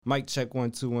Mic check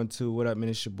 1 2 1 2. What up, man?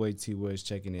 It's your boy T Woods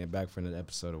checking in, back for another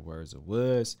episode of Words of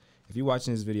Woods. If you're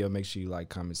watching this video, make sure you like,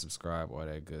 comment, subscribe, all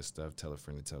that good stuff. Tell a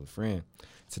friend to tell a friend.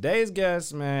 Today's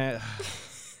guest, man,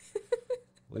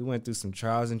 we went through some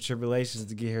trials and tribulations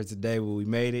to get here today, but we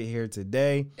made it here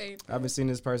today. I haven't seen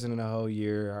this person in a whole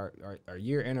year. Our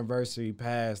year anniversary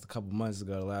passed a couple months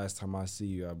ago. The last time I see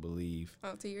you, I believe.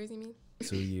 Oh, 2 years, you mean?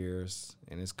 2 years,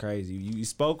 and it's crazy. You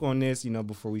spoke on this,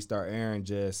 before we start airing.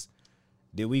 Just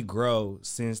did we grow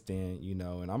since then, and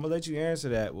I'm gonna let you answer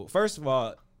that. Well, first of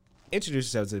all, introduce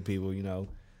yourself to the people.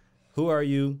 Who are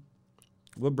you?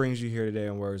 What brings you here today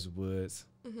on Words of Woods?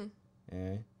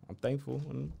 And I'm thankful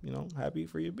and happy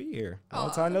for you to be here.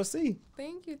 Long time no see.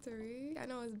 Thank you, Tariq. I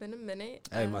know it's been a minute.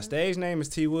 Hey, my stage name is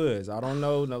T Woods. I don't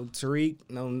know no Tariq.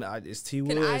 No, it's T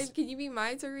Woods. Can you be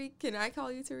my Tariq? Can I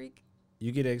call you Tariq?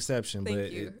 You get an exception,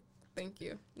 Thank you. Thank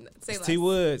you. Say less. T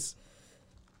Woods.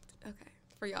 Okay,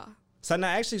 for y'all. So now,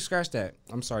 actually, scratch that.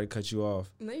 I'm sorry to cut you off.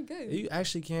 No, you're good. You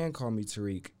actually can call me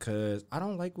Tariq, because I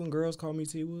don't like when girls call me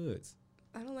T Woods.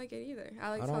 I don't like it either.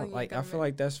 I feel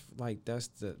like that's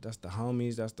the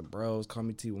homies, that's the bros call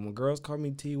me T. When girls call me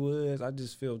T Woods, I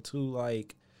just feel too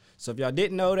like. So if y'all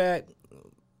didn't know that,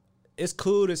 it's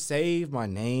cool to save my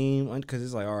name, because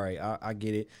it's like, all right, I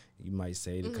get it. You might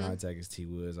say the contact is T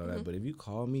Woods, all that, but if you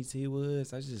call me T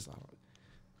Woods,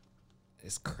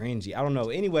 it's cringy. I don't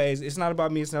know. Anyways, it's not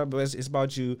about me. It's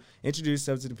about you. Introduce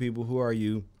yourself to the people. Who are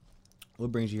you?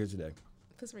 What brings you here today?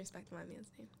 Put some respect on my man's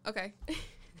name. Okay.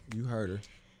 You heard her.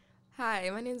 Hi,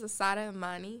 my name is Assata,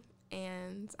 Imani,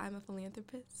 and I'm a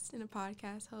philanthropist and a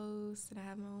podcast host, and I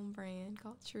have my own brand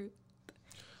called Truth.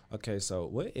 Okay, so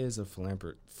what is a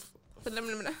philanthropist?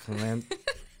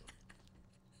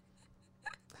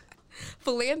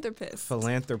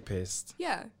 Philanthropist.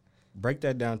 Yeah. Break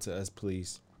that down to us,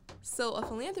 please. So a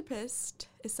philanthropist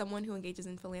is someone who engages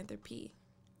in philanthropy.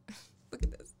 Look at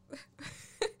this.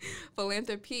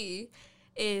 Philanthropy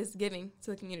is giving to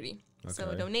the community. Okay.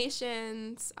 So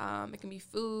donations, it can be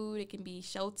food, it can be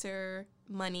shelter,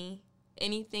 money,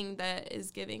 anything that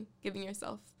is giving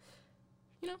yourself,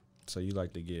 So you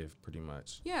like to give, pretty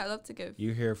much. Yeah, I love to give.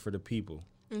 You're here for the people.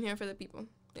 I'm here for the people.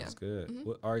 Yeah. That's good.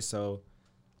 Well, all right, so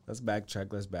let's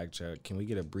backtrack. Can we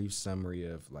get a brief summary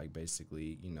of,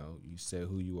 basically, you said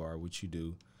who you are, what you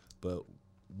do, but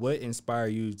what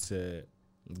inspired you to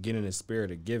get in the spirit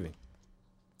of giving?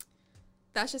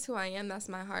 That's just who I am. That's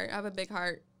my heart. I have a big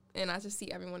heart, and I just see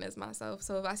everyone as myself.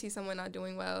 So if I see someone not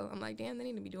doing well, I'm like, damn, they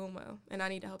need to be doing well, and I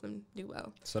need to help them do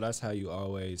well. So that's how you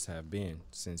always have been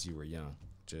since you were young?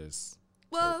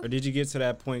 Or did you get to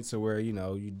that point to where,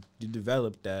 you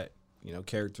developed that,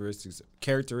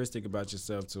 characteristic about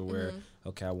yourself to where,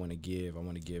 okay, I want to give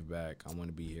back, I want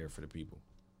to be here for the people?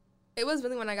 It was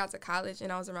really when I got to college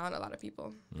and I was around a lot of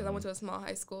people, because I went to a small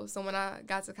high school. So when I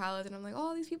got to college and I'm like,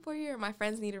 oh, these people are here. My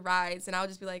friends needed rides, and I would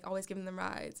just be like always giving them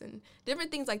rides and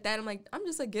different things like that. I'm like, I'm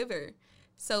just a giver.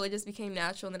 So it just became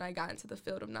natural, and then I got into the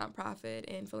field of nonprofit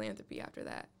and philanthropy after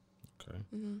that. Okay.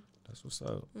 That's what's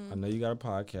up. I know you got a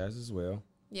podcast as well.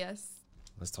 Yes.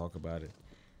 Let's talk about it.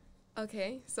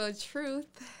 Okay. So Truth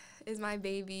is my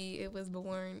baby. It was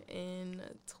born in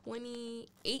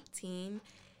 2018.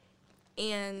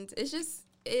 And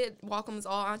it welcomes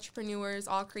all entrepreneurs,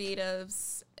 all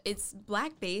creatives. It's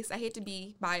Black-based. I hate to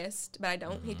be biased, but I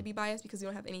don't hate to be biased, because we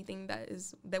don't have anything that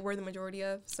we're the majority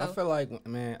of. So I feel like,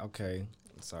 man, okay,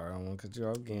 sorry, I don't want to cut you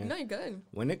off again. No, you're good.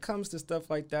 When it comes to stuff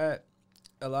like that,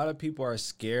 a lot of people are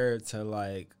scared to,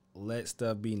 let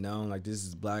stuff be known, like this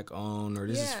is Black-owned or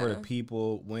this is for the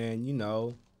people, when,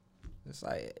 it's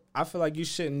like, I feel like you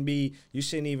shouldn't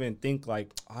even think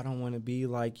like, I don't want to be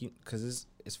like you, because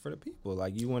it's for the people.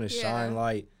 Like, you want to shine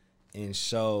light and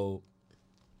show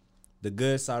the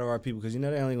good side of our people, because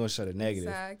they're only going to show the negative.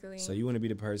 Exactly. So you want to be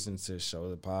the person to show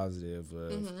the positive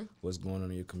of what's going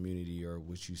on in your community, or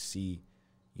what you see,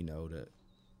 to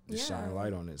shine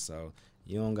light on it. So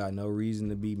you don't got no reason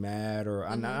to be mad, or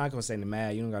I'm not going to say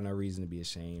mad. You don't got no reason to be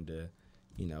ashamed to,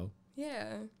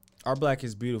 Yeah. Our Black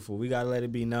is beautiful. We got to let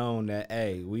it be known that,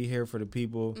 hey, we here for the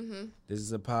people. This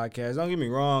is a podcast. Don't get me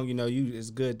wrong. It's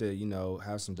good to,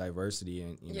 have some diversity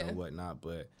and, whatnot.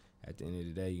 But at the end of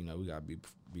the day, we got to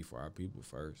be for our people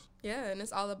first. Yeah, and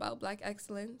it's all about Black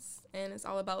excellence. And it's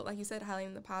all about, like you said,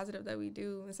 highlighting the positive that we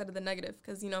do instead of the negative.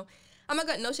 Because, I'm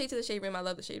not no shade to the Shade Room. I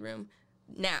love the Shade Room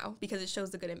now, because it shows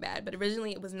the good and bad. But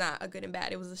originally it was not a good and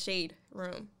bad. It was a shade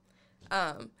room.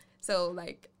 So,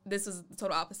 this is the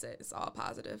total opposite. It's all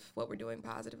positive, what we're doing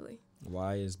positively.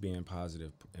 Why is being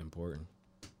positive important?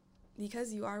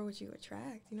 Because you are what you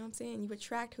attract. You know what I'm saying? You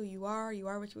attract who you are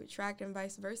what you attract, and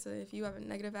vice versa. If you have a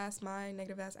negative-ass mind,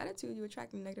 negative-ass attitude, you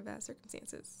attract negative-ass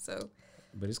circumstances. So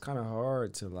But it's kind of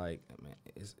hard to like, man,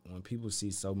 it's, when people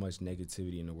see so much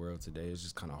negativity in the world today, it's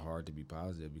just kind of hard to be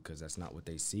positive because that's not what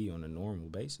they see on a normal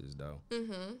basis, though.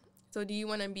 Mm-hmm. So do you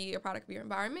want to be a product of your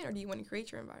environment, or do you want to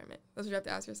create your environment? That's what you have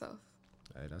to ask yourself.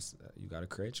 Hey, that's you got to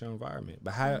create your environment.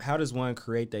 But how does one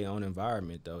create their own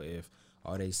environment though if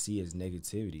all they see is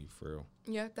negativity for real?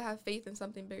 You have to have faith in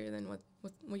something bigger than what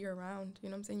you're around. You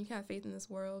know what I'm saying? You can't have faith in this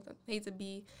world. I hate to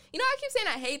be, I keep saying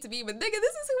I hate to be, but nigga, this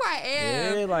is who I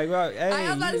am. Yeah, like, well, hey, I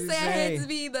am about to say I hate to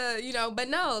be but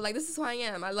no, like, this is who I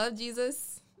am. I love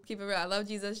Jesus. Keep it real. I love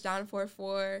Jesus. John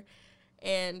 4:4.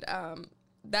 And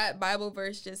that Bible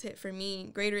verse just hit for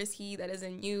me. Greater is he that is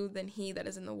in you than he that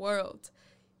is in the world.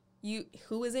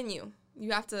 Who is in you?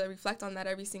 You have to reflect on that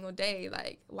every single day.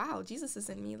 Like, wow, Jesus is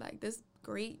in me. Like, this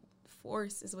great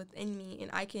force is within me, and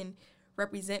I can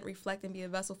represent, reflect, and be a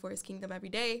vessel for his kingdom every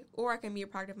day, or I can be a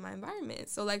product of my environment.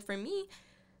 So, like, for me,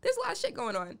 there's a lot of shit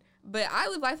going on, but I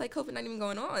live life like COVID not even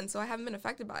going on, so I haven't been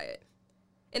affected by it.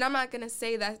 And I'm not going to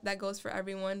say that goes for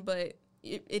everyone, but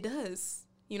it does.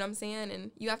 You know what I'm saying?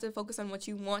 And you have to focus on what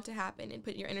you want to happen and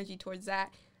put your energy towards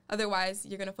that. Otherwise,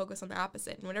 you're going to focus on the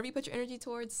opposite. And whatever you put your energy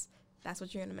towards, that's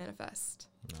what you're going to manifest.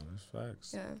 No, that's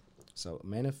facts. Yeah. So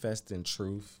manifesting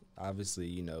truth,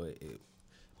 obviously,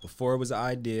 before it was an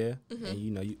idea, Mm-hmm. and,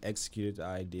 you executed the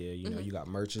idea. You know, you got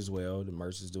merch as well. The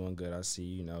merch is doing good, I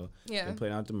see, Yeah. Been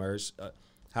putting out the merch.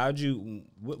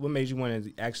 What made you want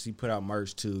to actually put out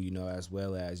merch too, as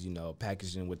well as,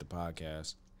 packaging with the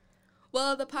podcast?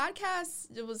 Well, the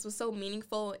podcast was so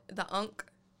meaningful. The Ankh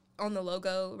on the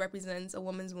logo represents a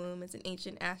woman's womb. It's an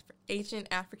ancient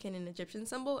African and Egyptian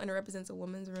symbol, and it represents a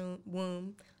woman's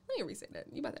womb. Let me reset that.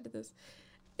 You about to do this.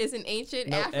 It's an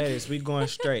ancient African. Edits, we going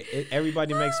straight.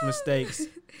 Everybody makes mistakes.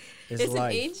 It's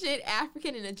an ancient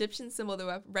African and Egyptian symbol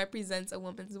that represents a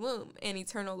woman's womb and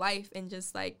eternal life. And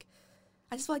just like,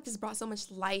 I just feel like this brought so much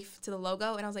life to the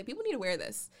logo. And I was like, people need to wear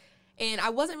this. And I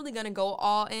wasn't really going to go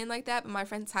all in like that, but my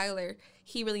friend Tyler,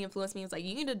 he really influenced me. He was like,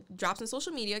 you need to drop some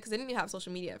social media, because I didn't even have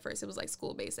social media at first. It was like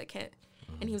school-based at Kent.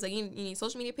 And he was like, you need a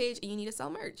social media page, and you need to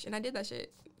sell merch. And I did that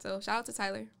shit. So shout out to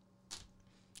Tyler.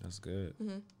 That's good.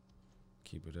 Mm-hmm.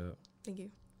 Keep it up. Thank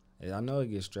you. I know it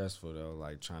gets stressful, though,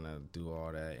 like trying to do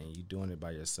all that, and you doing it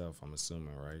by yourself, I'm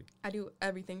assuming, right? I do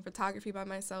everything. Photography by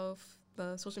myself,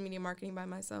 the social media marketing by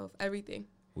myself, everything.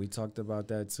 We talked about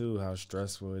that too, how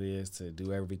stressful it is to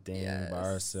do everything by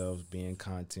ourselves, being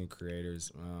content creators.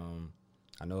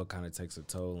 I know it kind of takes a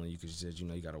toll, and you could just,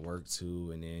 you got to work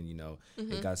too. And then,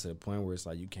 it got to the point where it's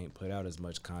like you can't put out as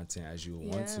much content as you would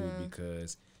want to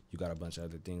because you got a bunch of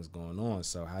other things going on.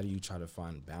 So how do you try to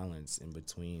find balance in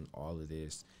between all of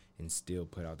this and still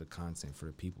put out the content for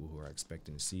the people who are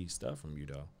expecting to see stuff from you,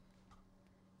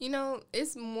 though?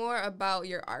 It's more about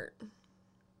your art.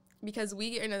 Because we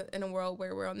get in a world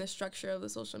where we're on the structure of the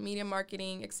social media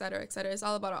marketing, et cetera, et cetera. It's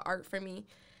all about art for me.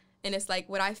 And it's like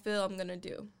what I feel I'm going to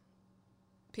do,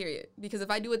 period. Because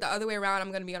if I do it the other way around, I'm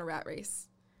going to be on a rat race.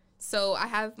 So I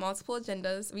have multiple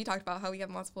agendas. We talked about how we have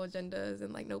multiple agendas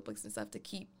and like notebooks and stuff to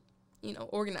keep,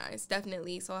 organized,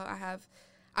 definitely. So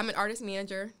I'm an artist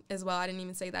manager as well. I didn't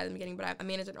even say that in the beginning, but I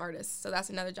manage an artist. So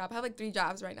that's another job. I have like 3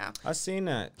 jobs right now. I seen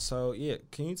that. So, yeah,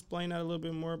 can you explain that a little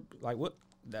bit more? Like what?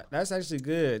 That's actually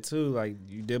good, too. Like,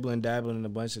 you dabbling in a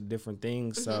bunch of different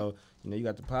things. Mm-hmm. So, you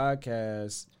got the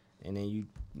podcast, and then you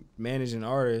manage an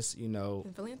artist,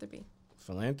 And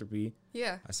philanthropy.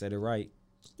 Yeah. I said it right.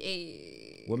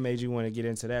 Yay. What made you want to get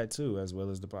into that, too, as well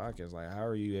as the podcast? Like, how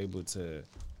are you able to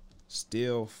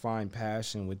still find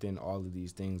passion within all of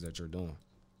these things that you're doing?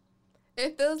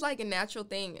 It feels like a natural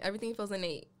thing. Everything feels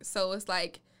innate. So, it's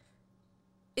like,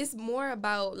 it's more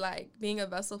about, like, being a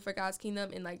vessel for God's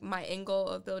kingdom and, like, my end goal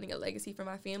of building a legacy for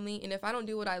my family. And if I don't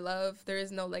do what I love, there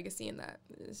is no legacy in that.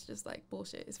 It's just, like,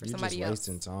 bullshit. It's for somebody else.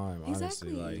 You're just wasting time, honestly.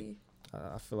 Exactly.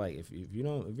 Like, I feel like if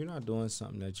you're not doing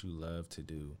something that you love to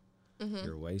do,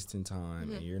 you're wasting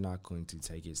time, and you're not going to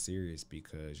take it serious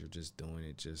because you're just doing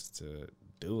it just to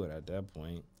do it at that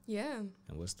point. Yeah.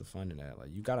 And what's the fun in that?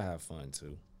 Like, you got to have fun,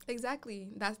 too. Exactly.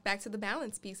 That's back to the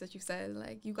balance piece that you said.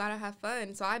 Like, you gotta have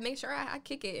fun. So I make sure I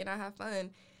kick it and I have fun.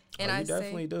 And you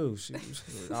definitely do.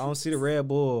 I don't see the Red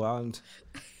Bull.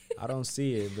 I don't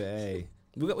see it, but hey,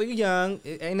 we're young.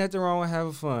 It ain't nothing wrong with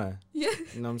having fun. Yeah.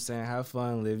 You know what I'm saying? Have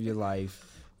fun, live your life.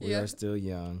 We are still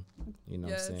young. You know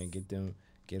what I'm saying?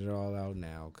 Get it all out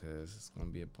now, because it's gonna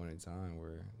be a point in time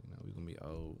where we're gonna be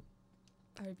old.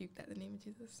 I rebuke that in the name of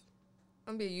Jesus.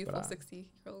 I'm gonna be a youthful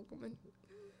 60-year-old woman.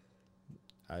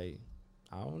 I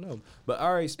don't know, but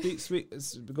all right. Speak.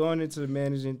 Going into the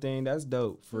managing thing, that's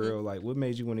dope for real. Like, what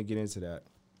made you want to get into that?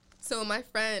 So my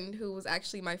friend, who was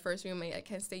actually my first roommate at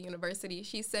Kent State University,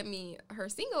 she sent me her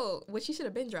single, which she should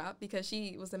have been dropped because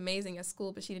she was amazing at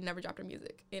school, but she never dropped her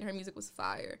music, and her music was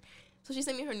fire. So she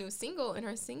sent me her new single, and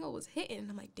her single was hitting. And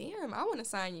I'm like, damn, I want to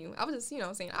sign you. I was just,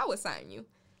 saying I would sign you.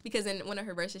 Because in one of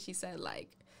her verses, she said,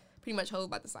 like, pretty much, Ho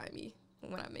about to sign me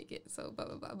when I make it. So, blah,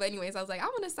 blah, blah. But anyways, I was like, I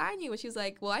want to sign you. And she was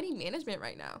like, well, I need management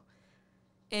right now.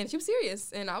 And she was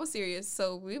serious, and I was serious.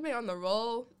 So we've been on the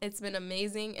roll. It's been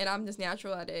amazing, and I'm just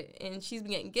natural at it. And she's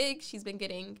been getting gigs. She's been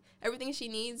getting everything she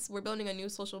needs. We're building a new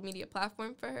social media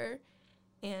platform for her.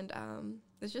 And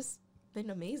it's just been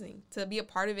amazing to be a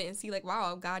part of it and see, like,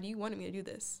 wow, God, you wanted me to do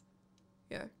this.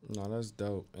 Yeah. No, that's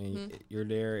dope. And you're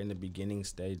there in the beginning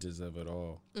stages of it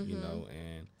all, and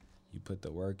you put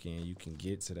the work in. You can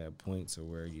get to that point to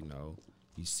where, you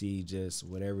see just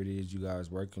whatever it is you guys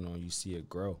working on, you see it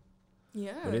grow.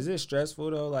 Yeah. But is it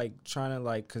stressful though? Like trying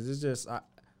to because it's just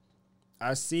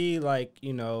I see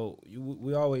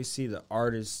we always see the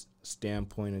artist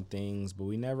standpoint of things, but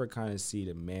we never kind of see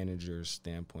the manager's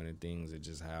standpoint of things and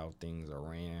just how things are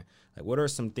ran. Like, what are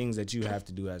some things that you have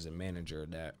to do as a manager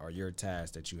that are your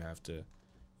tasks that you have to,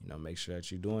 make sure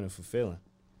that you're doing and fulfilling?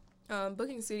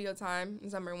 Booking studio time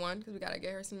is number one because we got to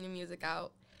get her some new music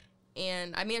out.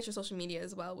 And I manage her social media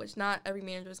as well, which not every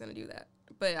manager is going to do that.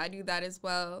 But I do that as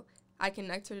well. I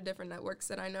connect her to different networks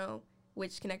that I know,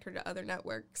 which connect her to other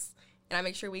networks. And I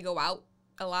make sure we go out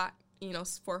a lot,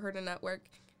 for her to network.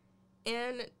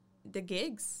 And the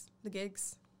gigs.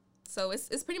 So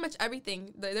it's pretty much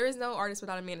everything. There is no artist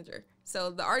without a manager.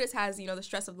 So the artist has, the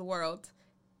stress of the world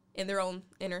and their own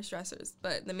inner stressors.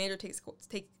 But the manager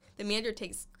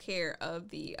takes care of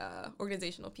the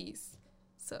organizational piece.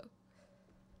 So,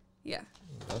 yeah.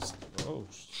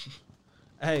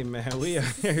 Hey, man, we are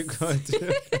here going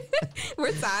to...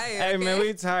 We're tired. Hey, man,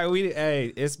 we tired.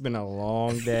 It's been a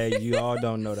long day. You all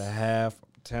don't know the half.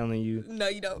 I'm telling you. No,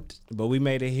 you don't. But we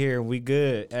made it here. We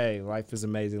good. Hey, life is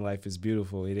amazing. Life is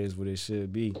beautiful. It is what it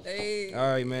should be. Hey. All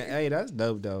right, man. Hey, that's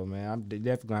dope, though, man. I'm definitely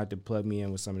going to have to plug me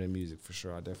in with some of the music for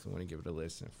sure. I definitely want to give it a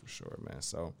listen for sure, man.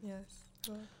 So, yes.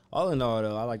 Well, all in all,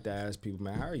 though, I like to ask people,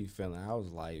 man, how are you feeling? How's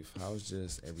life? How's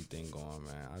just everything going,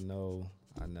 man? I know.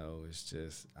 It's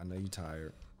just, I know you're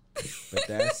tired. But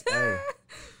that's, hey.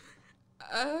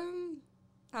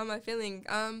 How am I feeling?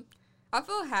 I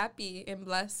feel happy and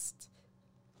blessed.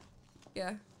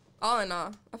 Yeah. All in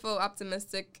all, I feel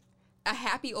optimistic. A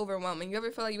happy, overwhelming. You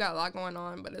ever feel like you got a lot going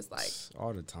on, but it's like...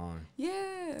 all the time.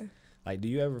 Yeah. Like, do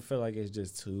you ever feel like it's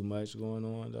just too much going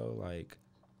on, though? Like...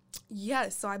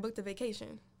 Yes, so I booked a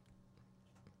vacation.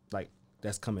 Like,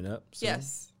 that's coming up soon?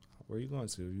 Yes. Where are you going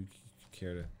to? You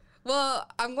care to... Well,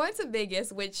 I'm going to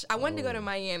Vegas, which I wanted to go to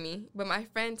Miami, but my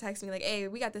friend texted me like, hey,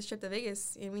 we got this trip to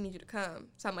Vegas, and we need you to come.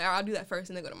 So I'm like, I'll do that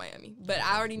first and then go to Miami. But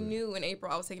I already knew in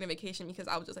April I was taking a vacation because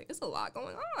I was just like, there's a lot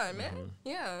going on, man.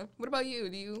 Yeah. What about you?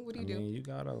 What do you do? I mean, you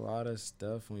got a lot of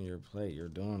stuff on your plate. You're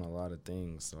doing a lot of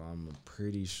things, so I'm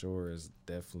pretty sure it's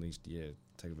definitely,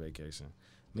 take a vacation.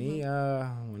 Me,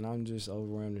 when I'm just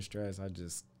overwhelmed and stressed, I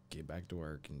just get back to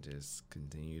work and just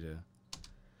continue to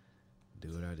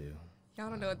do what I do. Y'all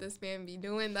don't know what this man be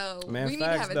doing, though. Man, we need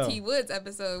to have a T. Woods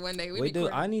episode one day. We do.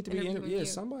 I need to be interviewed. Yeah,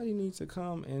 somebody needs to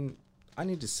come, and I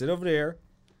need to sit over there,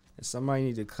 and somebody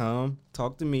need to come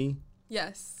talk to me.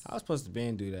 Yes. I was supposed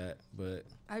to do that, but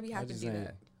I'd be happy to do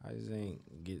that. I just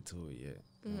ain't get to it yet.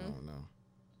 I don't know.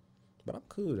 But I'm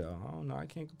cool, though. I don't know. I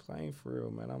can't complain for real,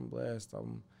 man. I'm blessed.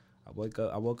 I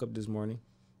woke up this morning.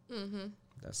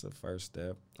 That's the first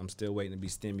step. I'm still waiting to be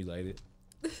stimulated.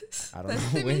 I don't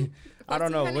know when. I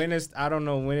don't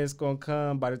know when it's gonna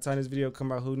come. By the time this video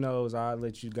come out, who knows? I'll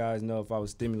let you guys know if I was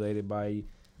stimulated by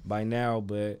now.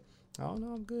 But I don't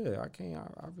know. I'm good. I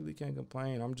really can't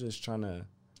complain. I'm just trying to.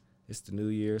 It's the new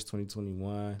year. It's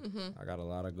 2021. I got a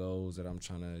lot of goals that I'm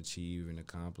trying to achieve and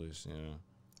accomplish.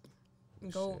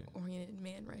 Goal-oriented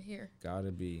man right here.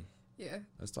 Gotta be. Yeah.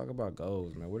 Let's talk about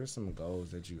goals, man. What are some goals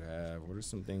that you have? What are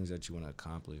some things that you want to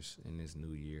accomplish in this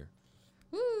new year?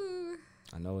 Woo.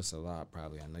 I know it's a lot,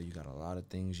 probably. I know you got a lot of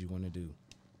things you want to do.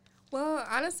 Well,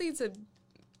 honestly, to,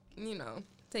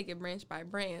 take it branch by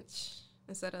branch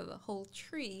instead of the whole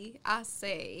tree, I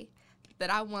say that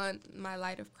I want my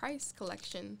Light of Christ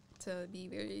collection to be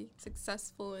very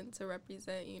successful and to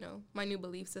represent, my new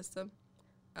belief system.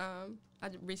 I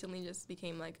recently just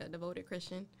became like a devoted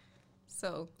Christian.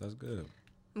 So that's good.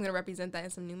 I'm going to represent that in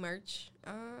some new merch.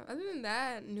 Other than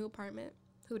that, new apartment,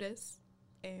 who dis?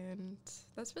 And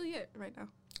that's really it right now.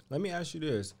 Let me ask you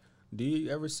this. Do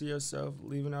you ever see yourself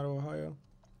leaving out of Ohio?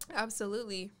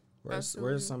 Absolutely.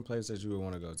 Where's some place that you would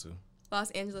want to go to?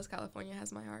 Los Angeles, California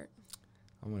has my heart.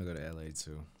 I want to go to LA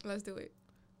too. Let's do it.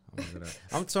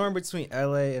 I'm torn between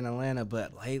LA and Atlanta,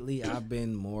 but lately I've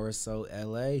been more so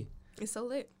LA. It's so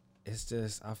lit. It's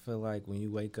just, I feel like when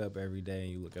you wake up every day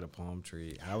and you look at a palm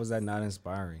tree, how is that not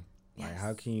inspiring? Yes. Like,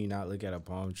 how can you not look at a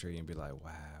palm tree and be like,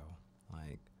 wow,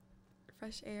 like,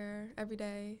 fresh air every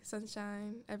day,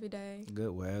 sunshine every day,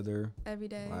 good weather every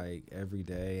day. like every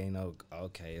day. Ain't no,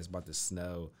 okay, it's about to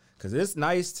snow, because it's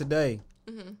nice today,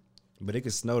 but it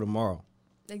could snow tomorrow.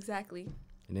 Exactly.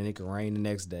 And then it can rain the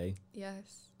next day.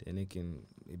 Yes. Then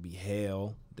it be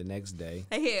hail the next day.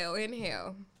 Hail and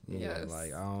hail. Yeah, Yes.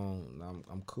 like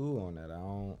I'm cool on that.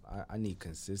 I need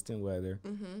consistent weather.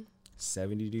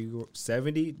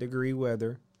 70 degree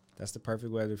weather. That's the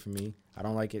perfect weather for me. I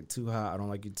don't like it too hot. I don't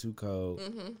like it too cold.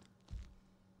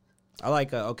 I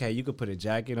like okay, you could put a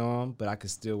jacket on, but I could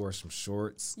still wear some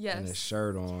shorts and a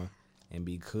shirt on and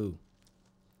be cool.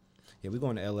 Yeah, we're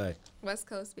going to LA. West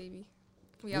Coast, baby.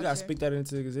 We gotta speak that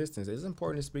into existence. It's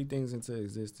important to speak things into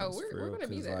existence. Oh, we're gonna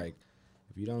be there. Like,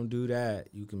 if you don't do that,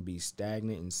 you can be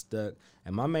stagnant and stuck.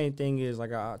 And my main thing is,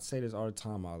 like I say this all the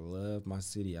time, I love my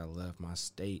city, I love my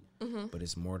state, but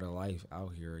it's more to life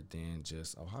out here than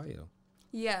just Ohio.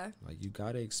 Yeah. Like, you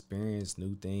gotta experience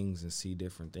new things and see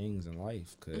different things in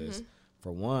life, because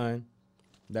for one,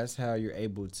 that's how you're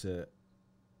able to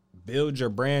build your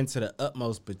brand to the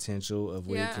utmost potential of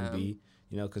what it can be.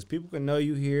 You know, because people can know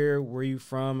you here, where you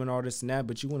from, and all this and that,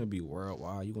 but you want to be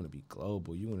worldwide. You want to be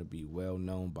global. You want to be well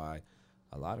known by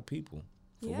a lot of people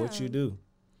for what you do.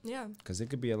 Yeah. Because it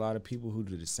could be a lot of people who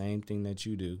do the same thing that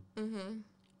you do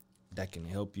that can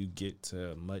help you get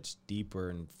to a much deeper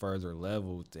and further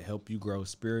level to help you grow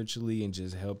spiritually and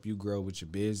just help you grow with your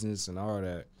business and all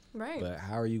that. Right. But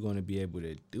how are you going to be able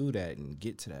to do that and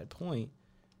get to that point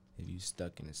if you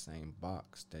stuck in the same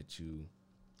box that you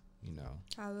know?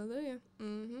 Hallelujah.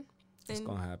 It's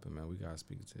going to happen, man. We got to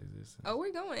speak it to existence. Oh,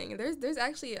 we're going. There's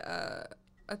actually a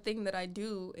thing that I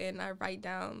do, and I write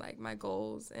down, like, my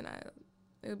goals, and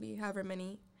it'll be however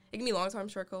many. It can be long-term,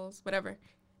 short goals, whatever.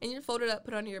 And you fold it up,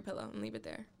 put it under your pillow, and leave it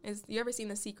there. You ever seen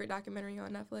The Secret documentary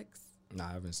on Netflix? No,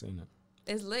 I haven't seen it.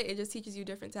 It's lit. It just teaches you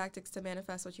different tactics to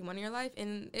manifest what you want in your life,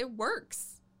 and it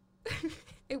works.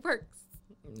 It works.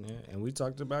 Yeah, and we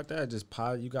talked about that. Just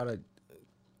you got to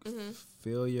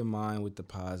fill your mind with the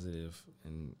positive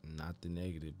and not the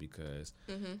negative, because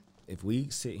if we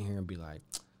sit here and be like,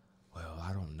 well,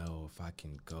 I don't know if I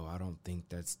can go. I don't think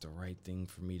that's the right thing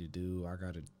for me to do. I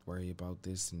got to worry about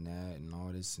this and that and all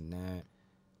this and that.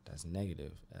 That's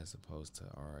negative, as opposed to,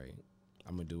 all right,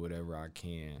 I'm going to do whatever I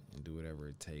can and do whatever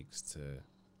it takes to,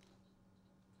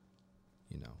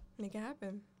 make it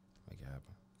happen. Make it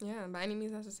happen. Yeah, by any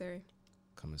means necessary.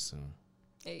 Coming soon.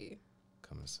 Hey.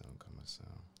 Coming soon.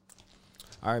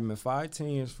 All right, man,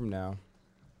 5-10 years from now,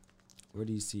 where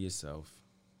do you see yourself?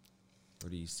 Where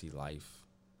do you see life?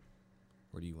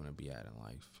 Where do you want to be at in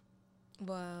life?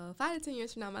 Well, 5 to 10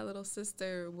 years from now, my little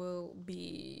sister will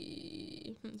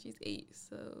be, she's 8,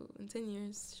 so in 10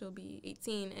 years, she'll be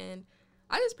 18, and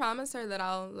I just promised her that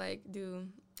I'll, like, do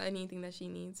anything that she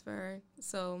needs for her,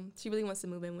 so she really wants to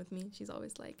move in with me. She's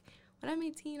always like, when I'm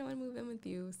 18, I want to move in with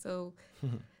you, so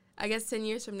I guess 10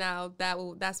 years from now,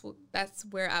 that's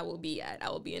where I will be at.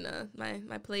 I will be in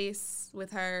my place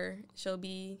with her. She'll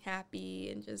be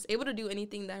happy and just able to do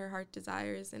anything that her heart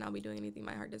desires, and I'll be doing anything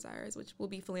my heart desires, which will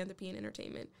be philanthropy and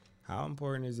entertainment. How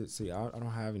important is it? See, I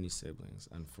don't have any siblings,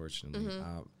 unfortunately.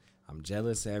 I'm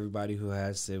jealous of everybody who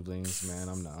has siblings, man.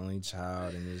 I'm the only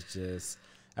child, and it's just,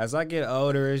 as I get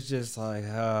older, it's just like,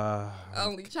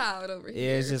 only child over here.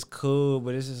 Yeah, it's just cool,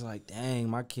 but it's just like, dang,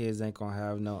 my kids ain't gonna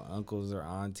have no uncles or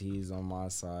aunties on my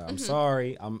side. I'm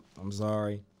sorry. I'm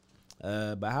sorry.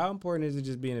 But how important is it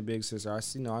just being a big sister? I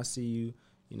see you,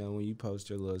 when you post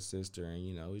your little sister,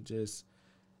 and it just,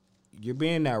 you're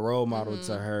being that role model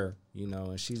to her,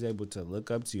 and she's able to look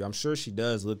up to you. I'm sure she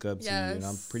does look up to you, and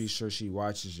I'm pretty sure she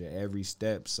watches your every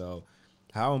step. So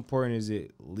how important is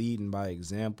it leading by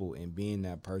example and being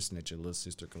that person that your little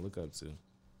sister can look up to?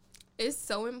 It's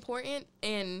so important,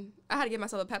 and I had to give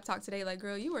myself a pep talk today. Like,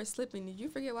 girl, you are slipping. Did you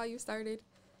forget why you started?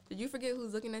 Did you forget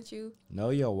who's looking at you?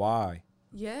 Know your why.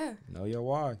 Yeah. Know your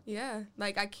why. Yeah.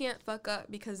 Like, I can't fuck up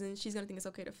because then she's going to think it's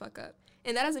okay to fuck up.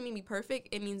 And that doesn't mean be perfect.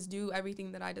 It means do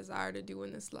everything that I desire to do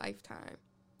in this lifetime.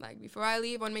 Like, before I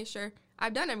leave, I want to make sure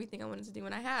I've done everything I wanted to do,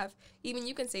 and I have. Even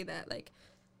you can say that. Like,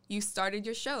 you started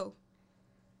your show.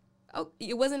 Oh,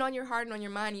 it wasn't on your heart and on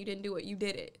your mind. You didn't do it. You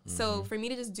did it. So for me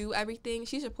to just do everything,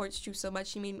 she supports you so much.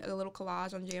 She made a little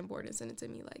collage on Jamboard and sent it to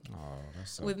me, like,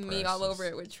 that's so with precious. me all over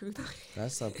it with truth.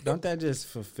 Don't that just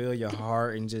fulfill your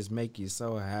heart and just make you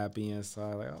so happy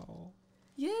inside? Like, oh.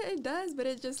 Yeah, it does, but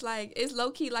it's just like, it's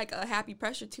low key like a happy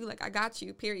pressure too. Like, I got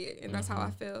you, period, and that's how I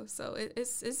feel. So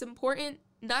it's important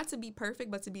not to be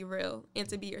perfect, but to be real and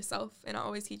to be yourself. And I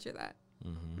always teach her that.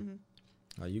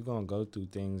 Like, you gonna go through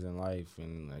things in life,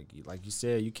 and like you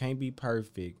said, you can't be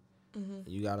perfect.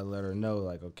 You gotta let her know,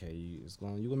 like, okay, you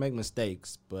gonna make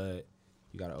mistakes, but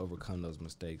you gotta overcome those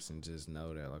mistakes and just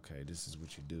know that, okay, this is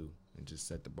what you do, and just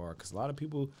set the bar. Because a lot of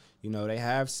people, you know, they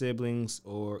have siblings,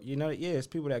 or, you know, yeah, it's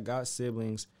people that got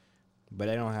siblings, but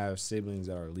they don't have siblings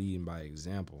that are leading by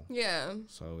example. Yeah.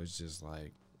 So it's just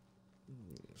like,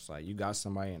 it's like you got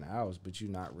somebody in the house, but you're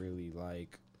not really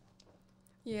like.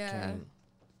 Yeah.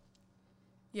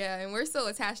 Yeah, and we're still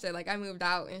attached to, like, I moved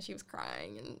out and she was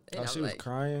crying. And she was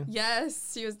crying?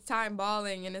 Yes, she was time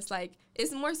bawling. And it's like,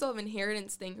 it's more so of an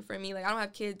inheritance thing for me. Like, I don't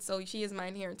have kids, so she is my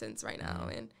inheritance right now.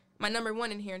 And my number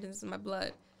one inheritance is my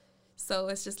blood. So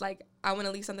it's just like, I want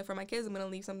to leave something for my kids. I'm going to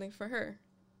leave something for her.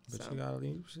 But you gotta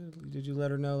leave. Did you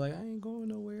let her know, like, I ain't going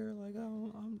nowhere? Like,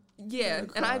 I'm yeah,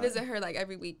 and I visit her, like,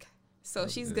 every week. So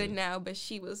That's she's good. now, but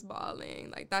she was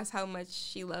bawling. Like, that's how much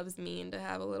she loves me, and to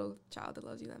have a little child that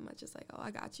loves you that much, it's like, oh,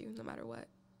 I got you no matter what.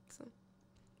 So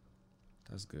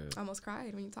That's good. I almost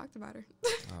cried when you talked about her.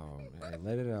 Oh, man,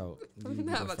 let it out. You be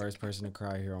the first person to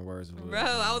cry here on Words of Wood. Bro,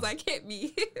 I was like, can't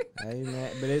be. Hey,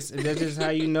 man, but that's just how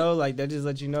you know, like, that just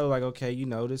let you know, like, okay, you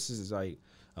know, this is, like,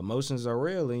 emotions are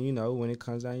real, and, you know, when it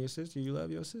comes down to your sister, you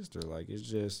love your sister. Like, it's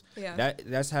just,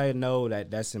 that's how you know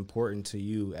that that's important to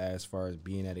you, as far as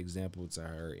being that example to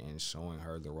her and showing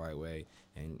her the right way.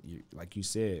 And, you, like you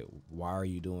said, why are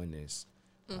you doing this?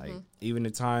 Like, even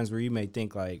the times where you may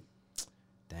think, like,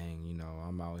 dang, you know,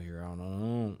 I'm out here, I don't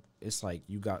know. It's like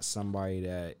you got somebody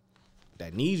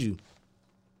that needs you.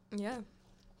 Yeah.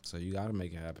 So you got to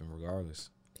make it happen regardless.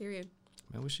 Period.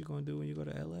 Man, what's she going to do when you go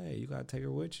to L.A.? You got to take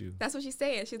her with you. That's what she's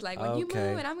saying. She's like, when you move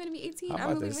and I'm going to be 18,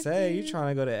 I'm about to say, you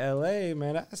trying to go to L.A.,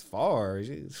 man, that's far.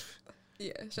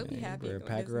 Yeah, she'll be happy. You better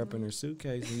pack her up in her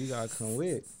suitcase and you got to come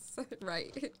with.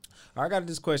 Right. I got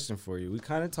this question for you. We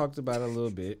kind of talked about it a little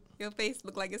bit. Your face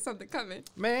look like it's something coming.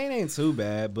 Man, it ain't too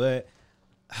bad, but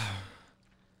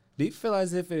do you feel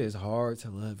as if it is hard to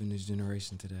love in this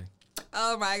generation today?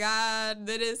 Oh, my God.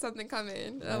 There is something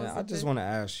coming. Man, I just want to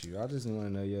ask you. I just want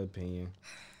to know your opinion.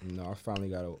 You know, I finally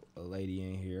got a lady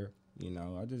in here. You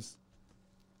know,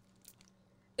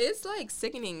 it's, like,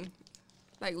 sickening,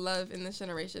 like, love in this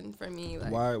generation for me.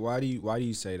 Like, why do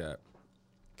you say that?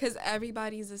 Because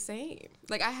everybody's the same.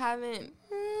 Like, I haven't...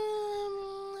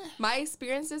 My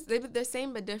experiences, they're the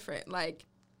same but different. Like,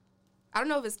 I don't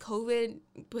know if it's COVID,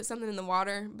 put something in the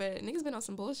water, but niggas been on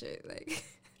some bullshit. Like...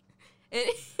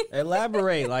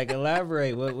 elaborate.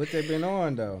 What they been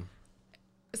on though?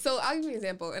 So I'll give you an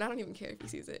example, and I don't even care if he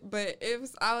sees it. But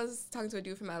I was talking to a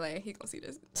dude from LA. He gonna see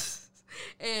this,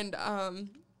 and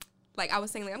like I was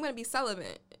saying, like, I'm gonna be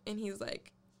celibate, and he's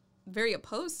like very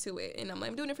opposed to it, and I'm like,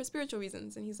 I'm doing it for spiritual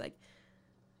reasons, and he's like,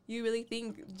 you really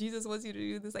think Jesus wants you to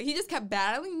do this? Like, he just kept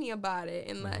battling me about it,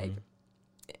 and like,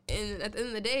 and at the end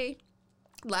of the day,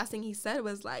 the last thing he said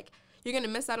was like, you're going to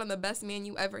miss out on the best man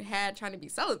you ever had trying to be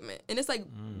celibate. And it's like,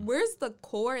 where's the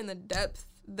core and the depth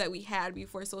that we had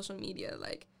before social media?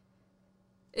 Like,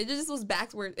 it just was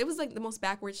backward. It was like the most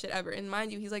backward shit ever. And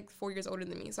mind you, he's like 4 years older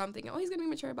than me. So I'm thinking, oh, he's going to be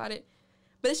mature about it.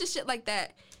 But it's just shit like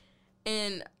that.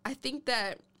 And I think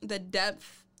that the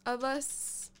depth of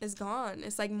us is gone.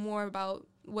 It's like more about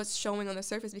what's showing on the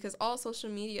surface, because all social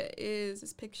media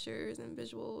is pictures and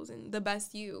visuals and the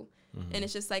best you. And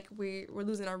it's just like we're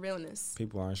losing our realness.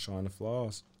 People aren't showing the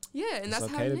flaws. Yeah, and that's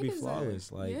it's how okay niggas to be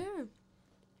flawless. are. Like, yeah.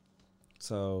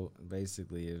 So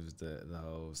basically, it was the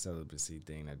whole celibacy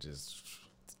thing that just.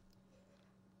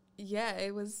 Yeah,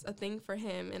 it was a thing for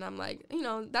him, and I'm like, you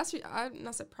know, I'm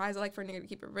not surprised. I like for a nigga to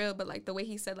keep it real, but like the way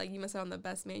he said, like, you missed out on the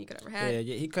best man you could ever have.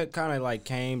 Yeah, he could kind of like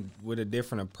came with a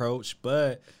different approach,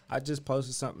 but I just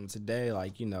posted something today,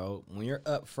 like, you know, when you're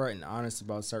upfront and honest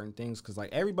about certain things, because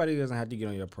like everybody doesn't have to get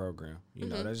on your program, you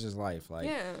know, that's just life. Like,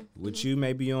 what you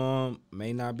may be on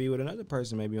may not be what another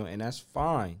person may be on, and that's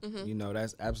fine. You know,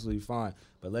 that's absolutely fine.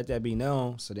 But let that be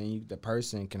known, so then the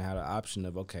person can have the option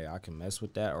of, okay, I can mess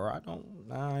with that, or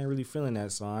I ain't really feeling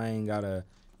that, so I ain't gotta,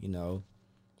 you know,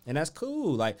 and that's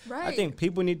cool. Like, I think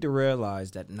people need to realize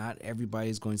that not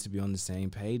everybody's going to be on the same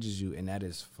page as you, and that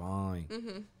is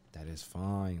fine. That is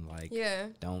fine. Like,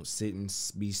 don't sit and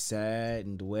be sad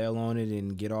and dwell on it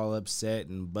and get all upset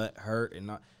and butt hurt and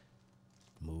not.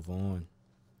 Move on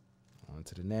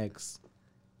to the next.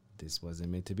 This wasn't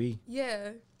meant to be.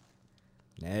 Yeah.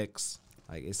 Next.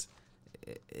 Like,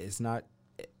 it's not,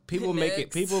 people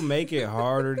make it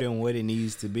harder than what it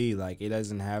needs to be. Like, it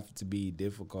doesn't have to be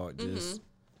difficult. Just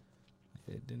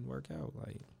it didn't work out.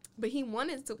 Like, But he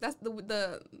wanted to. That's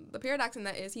the paradox in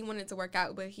that is he wanted to work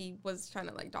out, but he was trying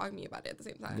to like dog me about it at the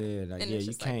same time. Yeah, like, and yeah,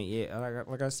 you can't.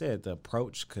 Like I said, the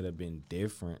approach could have been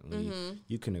differently.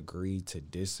 You can agree to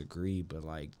disagree, but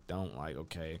like, don't like,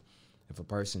 okay, if a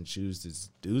person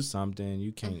chooses to do something,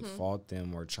 you can't fault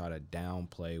them or try to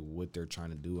downplay what they're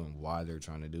trying to do and why they're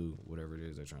trying to do whatever it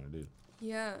is they're trying to do.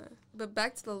 Yeah, but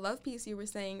back to the love piece you were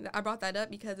saying, I brought that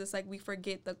up because it's like we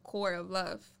forget the core of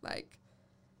love. Like,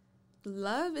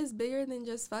 love is bigger than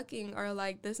just fucking, or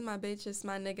like, this is my bitch, this is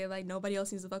my nigga, like nobody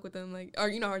else needs to fuck with them, like, or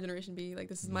you know, our generation be like,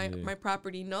 this is my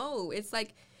property. No, it's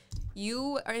like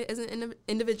you are, as an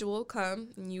individual come,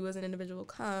 and you as an individual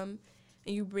come,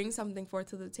 and you bring something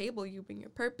forth to the table. You bring your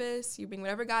purpose, you bring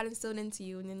whatever God instilled into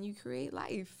you, and then you create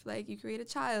life. Like, you create a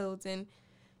child, and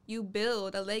you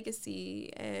build a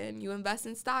legacy, and you invest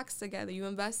in stocks together. You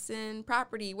invest in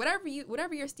property, whatever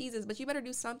your steez is. But you better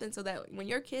do something so that when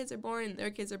your kids are born,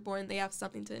 their kids are born, they have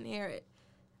something to inherit.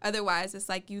 Otherwise, it's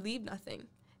like you leave nothing.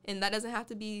 And that doesn't have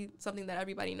to be something that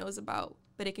everybody knows about,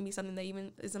 but it can be something that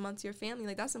even is amongst your family.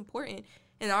 Like, that's important.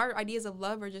 And our ideas of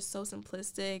love are just so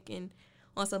simplistic and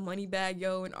on some money bag,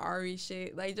 yo, and Ari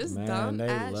shit. Like, just dumb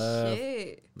ass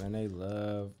shit. Man, they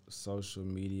love social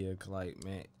media. Like,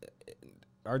 man,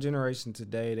 our generation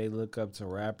today, they look up to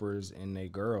rappers and they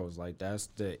girls. Like, that's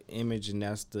the image, and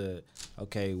that's the,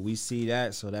 okay, we see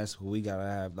that, so that's what we gotta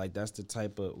have. Like, that's the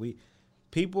type of,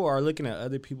 people are looking at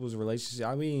other people's relationships.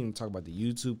 I mean, talk about the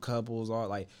YouTube couples, all,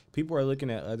 like, people are looking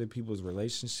at other people's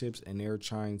relationships, and they're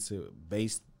trying to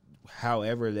base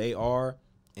however they are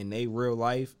in their real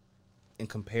life and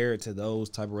compare it to those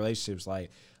type of relationships.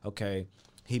 Like, okay,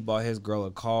 he bought his girl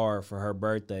a car for her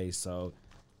birthday, so,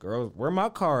 girl, where my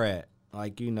car at?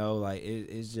 Like, you know, like,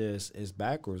 it's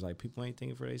backwards. Like, people ain't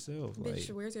thinking for themselves. Bitch,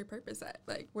 like, where's your purpose at?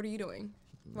 Like, what are you doing?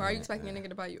 Why are you expecting a nigga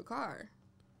to buy you a car?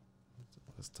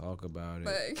 Let's talk about it.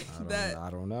 Like, I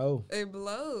don't know. It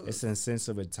blows. It's a sense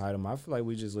of entitlement. I feel like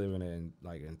we just live in an,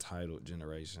 like, entitled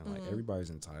generation. Like, everybody's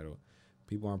entitled.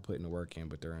 People aren't putting the work in,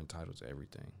 but they're entitled to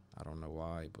everything. I don't know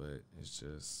why, but it's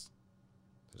just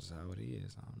how it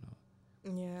is. I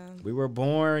don't know. Yeah. We were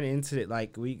born into it.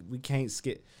 Like, we can't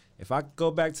skip. If I could go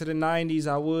back to the 90s,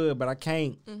 I would, but I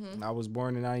can't. I was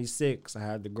born in 96. I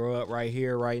had to grow up right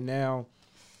here, right now.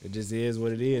 It just is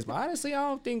what it is. But honestly, I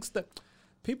don't think stuff.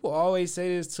 People always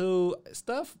say this too.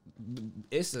 Stuff,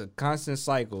 it's a constant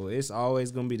cycle. It's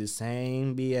always going to be the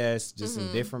same BS, just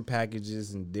in different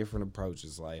packages and different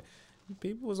approaches. Like,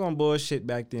 people was on bullshit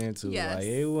back then too. Yes. Like,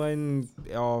 it wasn't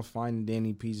all fine and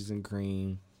dandy, peaches and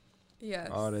cream. Yes.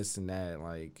 All this and that.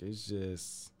 Like, it's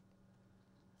just...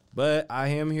 But I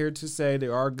am here to say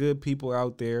there are good people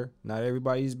out there. Not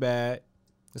everybody's bad.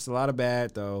 It's a lot of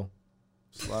bad, though.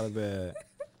 It's a lot of bad.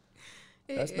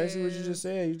 That's basically what you just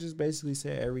said. You just basically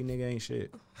said every nigga ain't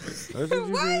shit. That's what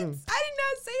you What? I did. did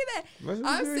not say that.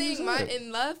 I'm saying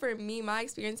in love for me, my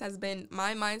experience has been,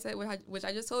 my mindset, which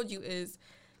I just told you, is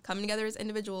coming together as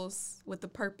individuals with a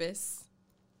purpose,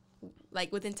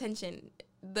 like with intention.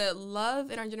 The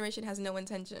love in our generation has no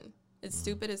intention. It's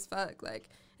stupid as fuck. Like,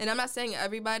 and I'm not saying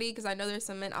everybody, because I know there's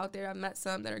some men out there. I've met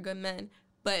some that are good men,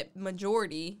 but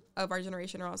majority of our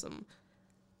generation are on some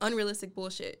unrealistic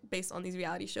bullshit based on these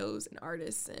reality shows and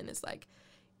artists. And it's like,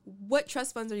 what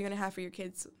trust funds are you gonna have for your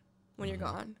kids when you're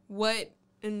gone? What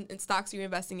in stocks are you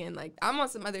investing in? Like, I'm on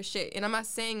some other shit, and I'm not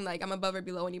saying like I'm above or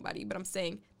below anybody, but I'm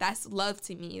saying that's love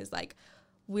to me. Is like,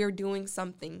 we're doing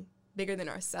something bigger than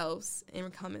ourselves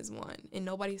and come as one, and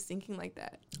nobody's thinking like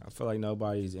that. I feel like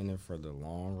nobody's in it for the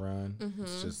long run.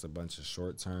 It's just a bunch of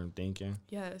short-term thinking.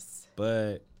 Yes.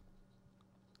 But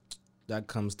that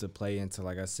comes to play into,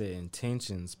 like I said,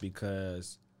 intentions,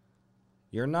 because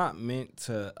you're not meant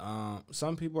to,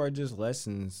 some people are just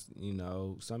lessons, you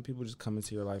know. Some people just come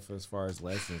into your life as far as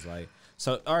lessons. Like,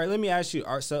 so, all right, let me ask you,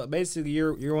 so basically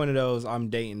you're one of those I'm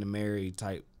dating to marry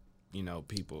type, you know,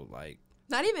 people, like.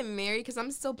 Not even married, because I'm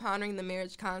still pondering the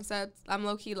marriage concept. I'm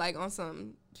low-key, like, on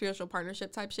some spiritual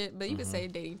partnership type shit, but you could say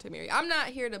dating to marry. I'm not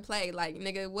here to play, like,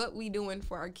 nigga, what we doing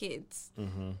for our kids?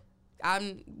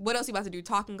 What else you about to do?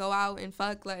 Talk and go out and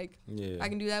fuck? Like, I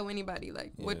can do that with anybody.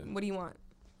 Like, what do you want?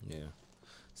 Yeah.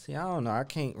 See, I don't know. I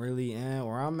can't really,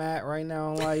 where I'm at right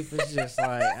now in life, it's just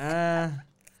like,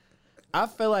 I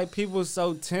feel like people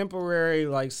so temporary,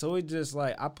 like, so it just,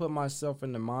 like, I put myself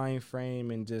in the mind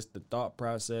frame and just the thought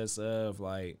process of,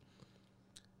 like,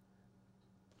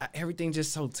 everything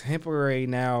just so temporary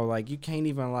now. Like, you can't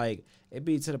even, like, it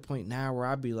be to the point now where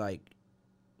I be, like,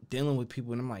 dealing with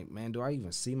people, and I'm like, man, do I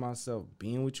even see myself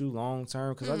being with you long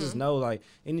term? Because I just know, like,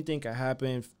 anything can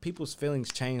happen. People's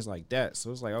feelings change like that.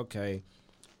 So it's like, okay,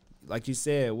 like you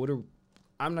said,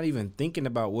 I'm not even thinking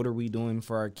about what are we doing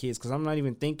for our kids, because I'm not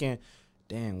even thinking,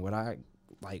 dang, would I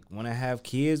like want to have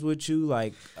kids with you?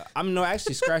 Like, I'm no,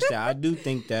 actually scratch that. I do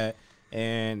think that,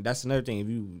 and that's another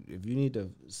thing. If you need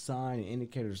to sign an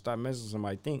indicator to stop messing with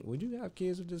somebody, think, would you have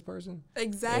kids with this person?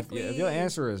 Exactly. If your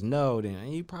answer is no,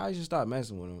 then you probably should stop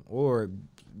messing with them, or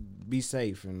be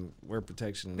safe and wear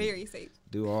protection. Very safe.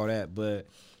 Do all that, but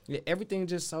everything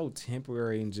just so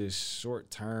temporary and just short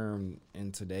term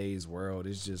in today's world.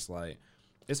 It's just like,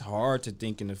 it's hard to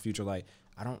think in the future. Like,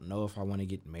 I don't know if I want to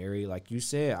get married. Like you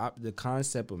said, the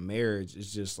concept of marriage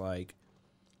is just like,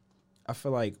 I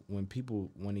feel like when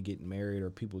people want to get married or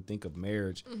people think of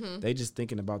marriage, they just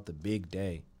thinking about the big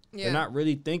day. Yeah. They're not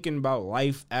really thinking about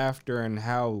life after and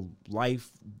how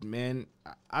life, man.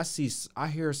 I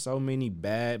hear so many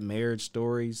bad marriage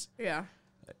stories. Yeah.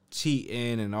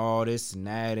 Cheating and all this and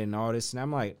that and all this. And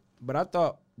I'm like, but I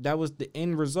thought that was the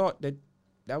end result.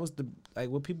 That was the, like,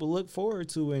 what people look forward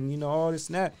to, and, you know, all this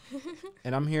and that.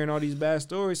 And I'm hearing all these bad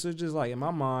stories. So it's just like, in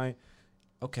my mind,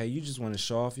 okay, you just want to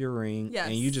show off your ring. Yes.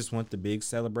 And you just want the big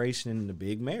celebration and the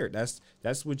big marriage.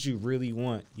 That's what you really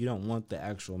want. You don't want the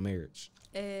actual marriage.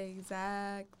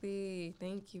 Exactly.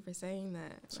 Thank you for saying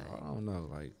that. So like, I don't know,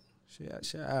 like, she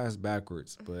ass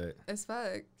backwards, but as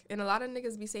fuck. And a lot of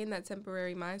niggas be saying that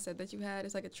temporary mindset that you had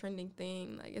is like a trending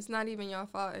thing. Like, it's not even your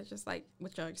fault. It's just like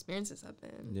what your experiences have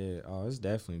been. Yeah. Oh, it's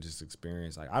definitely just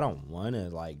experience. Like, I don't want to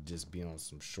like just be on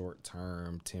some short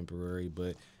term temporary,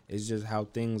 but it's just how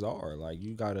things are. Like,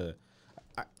 you gotta,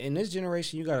 in this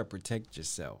generation, you gotta protect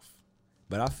yourself.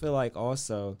 But I feel like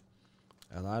also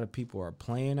a lot of people are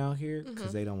playing out here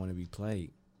because they don't want to be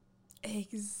played.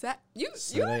 Exactly.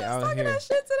 So you were just talking that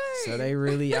shit today. So they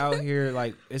really out here,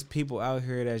 like, it's people out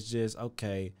here that's just,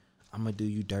 okay, I'm gonna do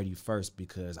you dirty first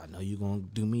because I know you're gonna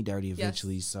do me dirty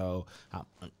eventually. Yes. So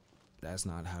that's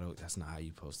not how you're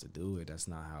supposed to do it. That's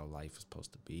not how life is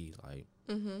supposed to be. Like,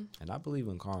 and I believe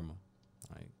in karma.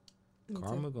 Like,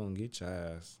 karma gonna get your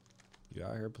ass. You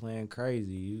out here playing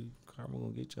crazy. Karma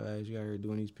gonna get your ass. You out here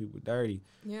doing these people dirty.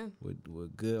 Yeah.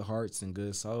 With good hearts and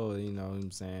good soul. You know what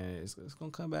I'm saying? It's gonna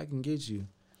come back and get you.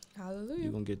 Hallelujah.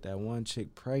 You're gonna get that one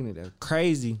chick pregnant. That's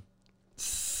crazy.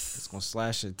 It's gonna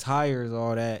slash your tires,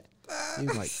 all that.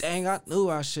 He's like, dang, I knew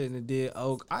I shouldn't have did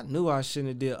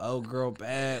old girl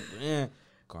bad. But yeah,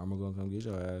 karma gonna come get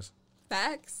your ass.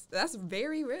 Facts. That's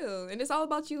very real. And it's all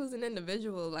about you as an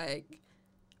individual. Like,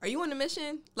 are you on a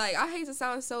mission? Like, I hate to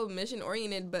sound so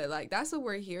mission-oriented, but, like, that's what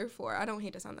we're here for. I don't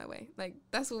hate to sound that way. Like,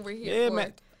 that's what we're here for. Yeah,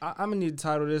 man. I'm going to need to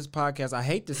title this podcast, I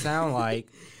hate to sound like.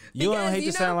 You don't hate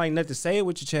to sound like nothing. Say it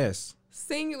with your chest.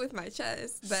 Sing it with my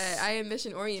chest, but I am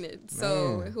mission-oriented.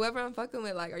 So, whoever I'm fucking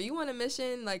with, like, are you on a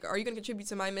mission? Like, are you going to contribute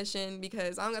to my mission?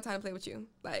 Because I don't got time to play with you.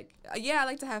 Like, yeah, I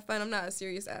like to have fun. I'm not a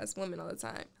serious-ass woman all the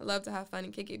time. I love to have fun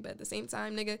and kick it, but at the same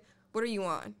time, nigga, what are you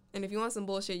on? And if you want some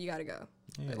bullshit, you got to go.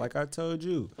 Yeah, like I told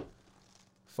you,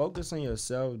 focus on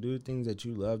yourself, do things that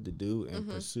you love to do, and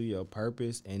pursue your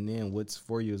purpose, and then what's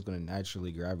for you is going to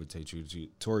naturally gravitate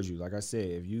towards you. Like I said,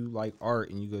 if you like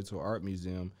art and you go to an art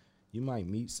museum, you might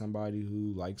meet somebody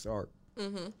who likes art.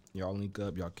 Y'all link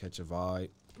up, y'all catch a vibe.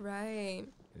 Right.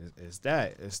 It's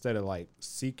that. Instead of like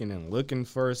seeking and looking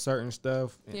for certain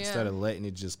stuff, instead of letting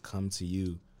it just come to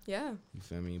you. Yeah. You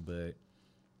feel me? But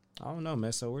I don't know,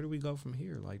 man. So where do we go from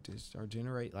here? Like, this, our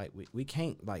generate, like, we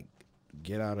can't, like,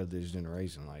 get out of this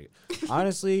generation. Like,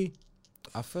 honestly,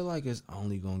 I feel like it's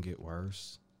only gonna get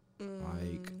worse.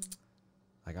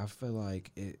 Like I feel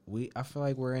like I feel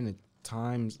like we're in the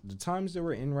times that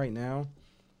we're in right now.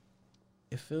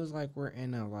 It feels like we're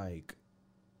in a, like,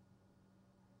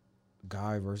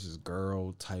 guy versus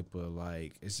girl type of,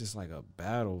 like, it's just like a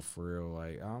battle for real.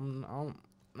 Like, I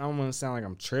don't want to sound like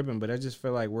I'm tripping, but I just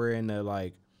feel like we're in the,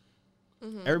 like,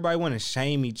 everybody want to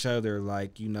shame each other.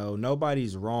 Like, you know,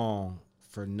 nobody's wrong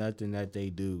for nothing that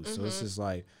they do. So it's just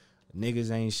like,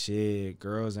 niggas ain't shit,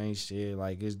 girls ain't shit.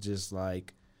 Like, it's just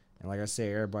like, and like I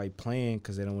said, everybody playing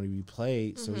because they don't want to be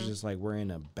played. So it's just like we're in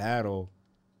a battle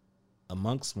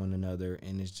amongst one another.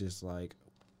 And it's just like,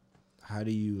 how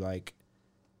do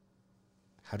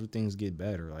things get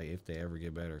better? Like, if they ever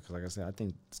get better? Because like I said, I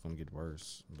think it's going to get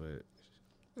worse. But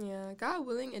yeah, God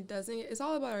willing, it doesn't. It's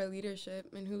all about our leadership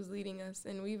and who's leading us.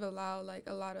 And we've allowed, like,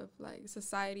 a lot of, like,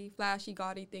 society, flashy,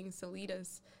 gaudy things to lead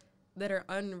us that are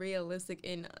unrealistic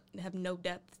and have no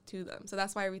depth to them. So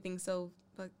that's why everything's so,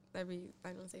 I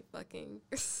don't say fucking.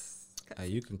 Hey,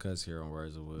 you can cuss here on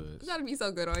Words of Woods. You gotta be so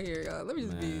good on here, y'all. Let me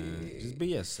just be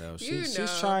yourself.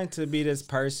 She's trying to be this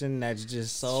person that's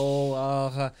just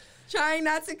so, trying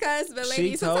not to cuss, but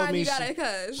ladies, sometimes you gotta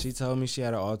cuss. She told me she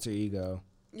had an alter ego.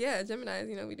 Yeah, Geminis,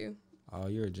 you know we do. Oh,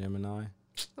 you're a Gemini?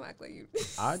 Don't act like you.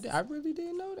 I really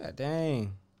didn't know that.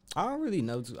 Dang. I don't really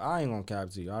know I ain't gonna cap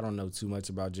to you. I don't know too much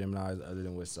about Geminis other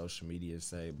than what social media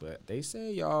say, but they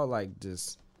say y'all like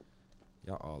just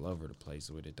y'all all over the place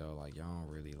with it though. Like y'all don't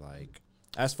really like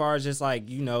as far as just like,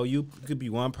 you know, you could be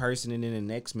one person and then the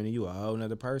next minute you a whole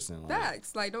nother person. Like,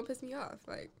 Facts. Like, don't piss me off.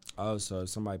 Like, oh, so if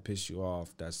somebody piss you off,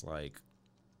 that's like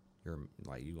you're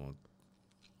like you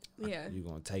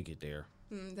gonna take it there.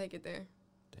 Take it there.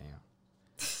 Damn.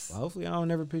 Well, hopefully I don't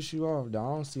never piss you off. I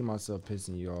don't see myself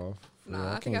pissing you off.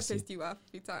 Nah, I think I pissed you off a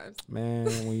few times. Man,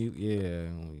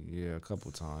 yeah, a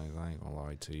couple times. I ain't gonna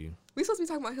lie to you. We supposed to be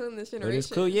talking about healing this generation. But it's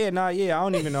cool. Yeah, I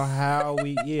don't even know how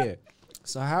we. Yeah.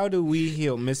 So how do we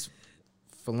heal, Miss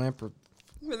Philanthropy?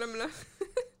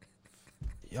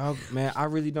 Y'all, man, I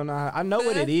really don't know how. I know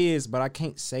what it is, but I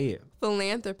can't say it.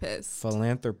 Philanthropist.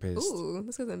 Ooh,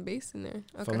 this isn't based in there.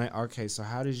 Okay. Okay, so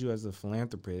how did you, as a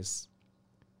philanthropist,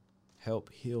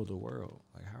 help heal the world?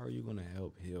 Like, how are you gonna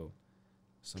help heal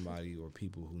somebody or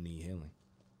people who need healing?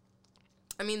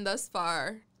 I mean, thus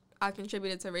far, I've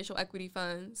contributed to racial equity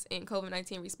funds and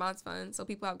COVID-19 response funds. So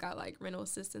people have got like rental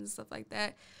assistance and stuff like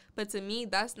that. But to me,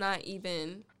 that's not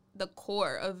even the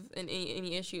core of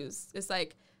any issues. It's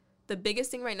like the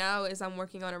biggest thing right now is I'm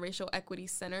working on a racial equity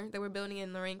center that we're building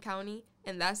in Lorain County.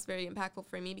 And that's very impactful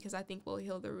for me because I think we'll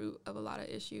heal the root of a lot of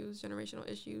issues, generational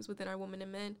issues within our women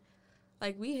and men.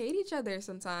 Like, we hate each other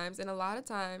sometimes. And a lot of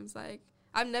times, like,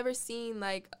 I've never seen,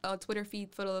 like, a Twitter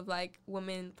feed full of, like,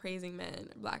 women praising men,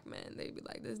 black men. They'd be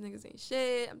like, this niggas ain't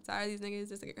shit. I'm tired of these niggas.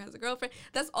 This nigga has a girlfriend.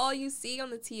 That's all you see on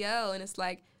the TL. And it's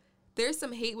like, there's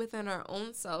some hate within our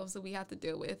own selves that we have to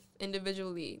deal with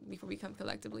individually before we come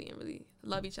collectively and really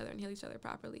love each other and heal each other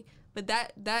properly. But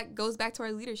that goes back to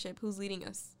our leadership. Who's leading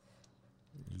us?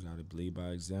 You got to lead by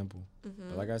example. Mm-hmm.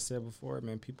 But like I said before,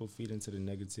 man, people feed into the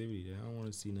negativity. They don't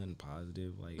want to see nothing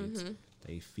positive. Like,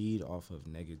 they feed off of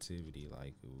negativity.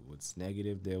 Like, what's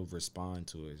negative, they'll respond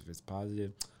to it. If it's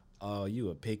positive, oh, you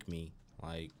a pick me.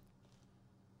 Like,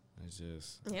 it's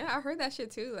just... Yeah, I heard that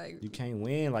shit too. Like, you can't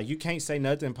win. Like, you can't say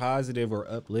nothing positive or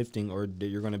uplifting or that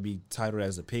you're going to be titled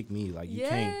as a pick me. Like, you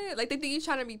can't. Yeah, like, they think you're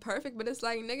trying to be perfect, but it's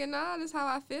like, nigga, nah, this is how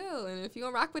I feel. And if you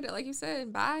don't rock with it, like you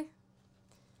said, bye.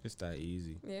 It's that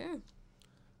easy. Yeah.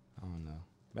 I don't know.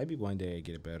 Maybe one day it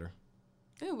get better.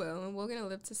 It will, and we're going to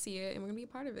live to see it, and we're going to be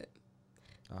a part of it.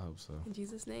 I hope so. In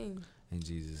Jesus' name. In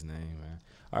Jesus' name, man.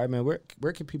 All right, man,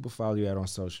 where can people follow you at on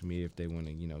social media if they want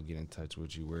to, you know, get in touch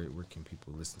with you? Where can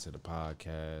people listen to the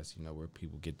podcast? You know, where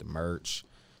people get the merch?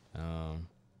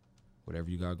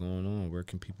 Whatever you got going on, where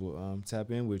can people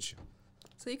tap in with you?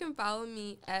 So you can follow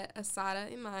me at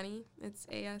Assata Imani. It's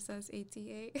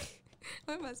ASSATA.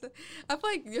 I feel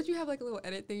like, don't you have like a little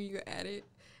edit thing you can add it?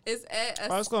 It's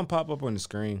at it's going to pop up on the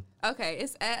screen. Okay,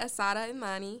 it's at Assata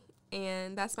Imani,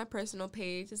 and that's my personal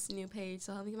page. It's a new page,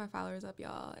 so help me get my followers up,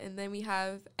 y'all. And then we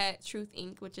have at Truth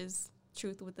Inc., which is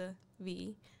Truth with a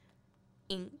V,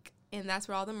 Inc., and that's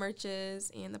where all the merch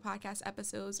is and the podcast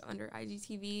episodes under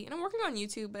IGTV. And I'm working on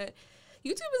YouTube, but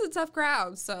YouTube is a tough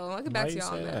crowd, so I'll get back to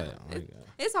y'all on that.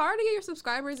 It's hard to get your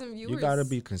subscribers and viewers. You got to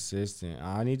be consistent.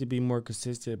 I need to be more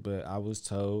consistent, but I was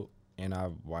told, and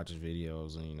I've watched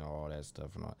videos and, you know, all that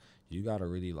stuff. And all, you got to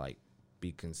really, like,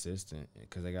 be consistent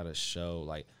because they got to show,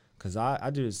 like, because I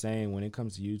do the same when it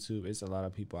comes to YouTube. It's a lot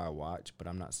of people I watch, but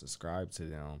I'm not subscribed to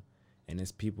them. And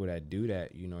it's people that do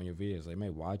that, you know, in your videos. They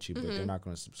may watch you, but they're not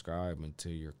going to subscribe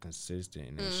until you're consistent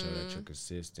and they show that you're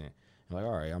consistent. I'm like,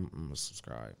 all right, I'm going to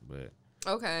subscribe, but...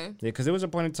 Okay. Yeah, because there was a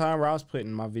point in time where I was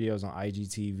putting my videos on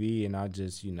IGTV, and I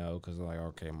just, you know, because like,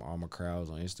 okay, all my crowds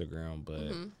on Instagram, but,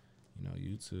 you know,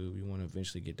 YouTube, you want to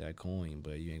eventually get that coin,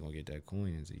 but you ain't going to get that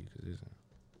coin until you consistent.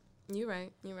 You're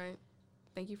right.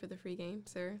 Thank you for the free game,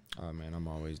 sir. Oh, man, I'm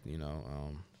always, you know,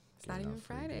 it's not even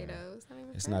Friday, though.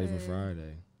 It's not even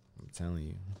Friday. I'm telling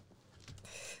you.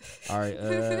 All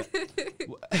right.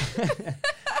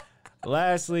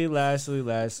 Lastly,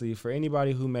 for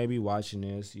anybody who may be watching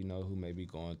this, you know, who may be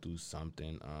going through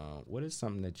something, what is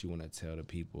something that you want to tell the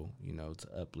people, you know,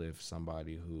 to uplift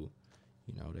somebody who,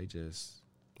 you know, they're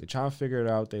trying to figure it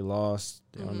out. They lost.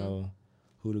 They don't know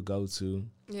who to go to.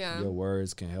 Yeah. Your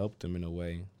words can help them in a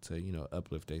way to, you know,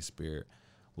 uplift their spirit.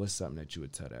 What's something that you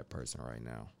would tell that person right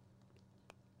now?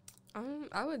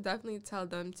 I would definitely tell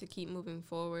them to keep moving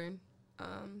forward.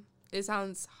 It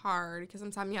sounds hard because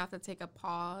sometimes you have to take a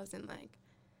pause and, like,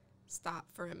 stop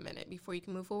for a minute before you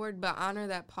can move forward. But honor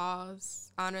that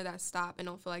pause, honor that stop, and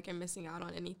don't feel like you're missing out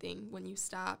on anything when you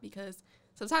stop, because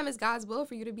sometimes it's God's will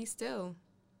for you to be still.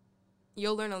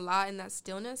 You'll learn a lot in that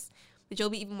stillness, but you'll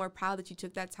be even more proud that you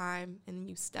took that time and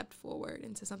you stepped forward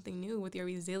into something new with your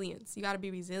resilience. You got to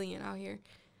be resilient out here.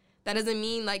 That doesn't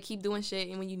mean like keep doing shit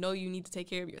and when you know you need to take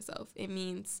care of yourself. It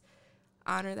means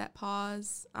honor that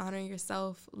pause, honor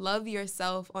yourself, love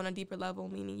yourself on a deeper level,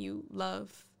 meaning you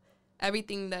love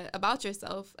everything that about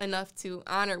yourself enough to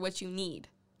honor what you need.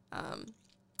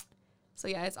 So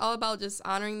yeah, it's all about just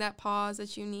honoring that pause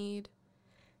that you need,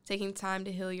 taking time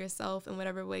to heal yourself in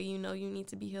whatever way you know you need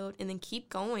to be healed, and then keep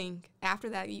going. After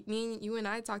that, you and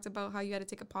I talked about how you got to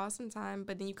take a pause sometime,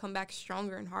 but then you come back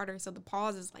stronger and harder. So the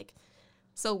pause is like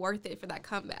so worth it for that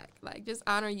comeback. Like, just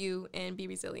honor you and be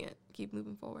resilient. Keep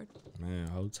moving forward. Man,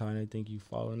 whole time they think you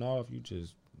falling off, you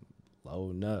just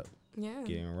loading up. Yeah.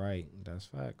 Getting right. That's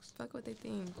facts. Fuck what they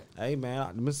think. Hey, man,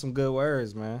 I missed some good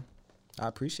words, man. I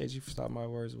appreciate you for stopping by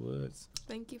Words of Woods.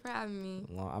 Thank you for having me.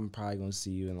 Well, I'm probably going to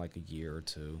see you in like a year or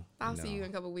two. I'll see you in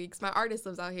a couple weeks. My artist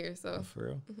lives out here, so. Oh, for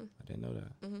real? Mm-hmm. I didn't know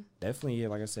that. Mm-hmm. Definitely, yeah,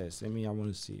 like I said, send me. I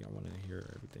want to see. I want to hear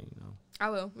everything, you know. I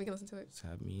will. We can listen to it. Just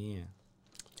have me in.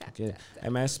 Tap, Good. tap, tap. Hey,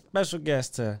 man, special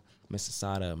guest to Miss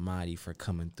Assata Imani for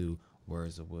coming through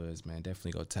Words of Woods, man.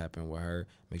 Definitely go tap in with her.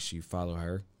 Make sure you follow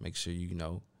her. Make sure you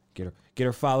know, get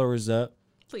her followers up.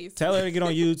 Please. Tell her to get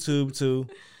on YouTube, too.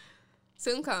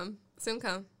 Soon come. Soon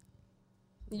come.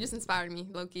 You just inspired me,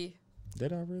 low-key.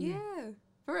 Did I really? Yeah.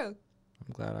 For real.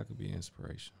 I'm glad I could be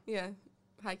inspiration. Yeah.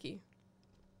 High-key.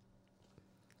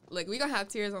 Like, we gonna have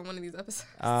tears on one of these episodes.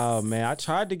 Oh, man. I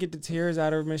tried to get the tears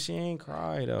out of her, man. She ain't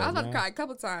cried, though. I was about man. to cry a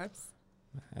couple times.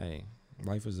 Hey,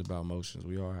 life is about emotions.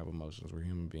 We all have emotions. We're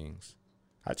human beings.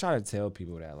 I try to tell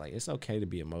people that, like, it's okay to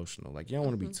be emotional. Like, you don't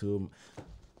want to be too...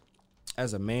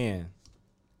 As a man,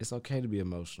 it's okay to be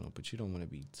emotional, but you don't want to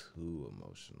be too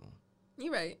emotional.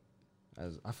 You're right.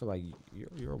 As I feel like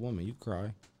you're a woman. You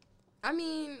cry. I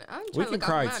mean, I'm trying We to can look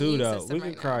cry, out for my too, immune though. system We can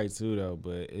right cry, now. too, though,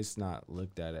 but it's not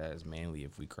looked at as manly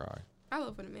if we cry. I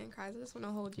love when a man cries. I just want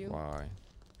to hold you. Why?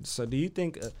 So do you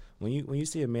think when you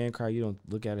see a man cry, you don't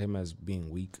look at him as being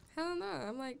weak? Hell no.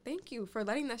 I'm like, thank you for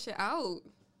letting that shit out.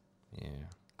 Yeah.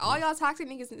 All y'all toxic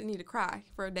niggas need to cry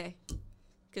for a day.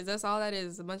 Because that's all that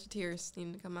is. A bunch of tears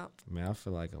needing to come out. Man, I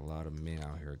feel like a lot of men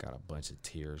out here got a bunch of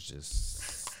tears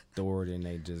just stored and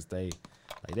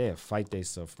they fight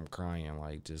themselves from crying.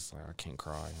 Like, just like, I can't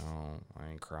cry.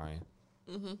 I ain't crying.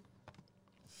 Mm-hmm.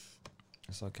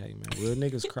 It's okay, man. Real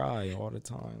niggas cry all the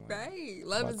time. Like, Right.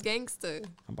 Love is gangster.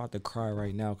 I'm about to cry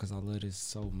right now because I love this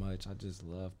so much. I just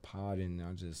love podding.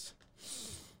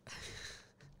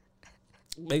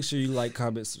 Make sure you like,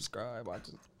 comment, subscribe.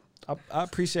 I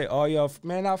appreciate all y'all.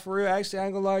 Man, not for real. Actually, I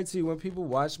ain't gonna lie to you. When people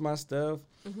watch my stuff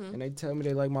and they tell me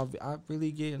they like my, I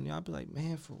really get, and I'll be like,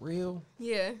 man, for real?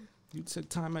 Yeah. You took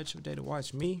time out your day to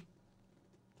watch me?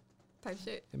 Type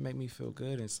shit. It made me feel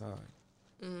good inside.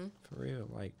 Mm-hmm. For real.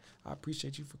 Like, I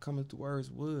appreciate you for coming through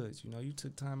Words Woods. You know, you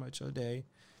took time out your day,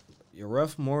 your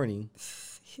rough morning,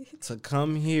 to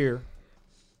come here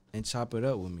and chop it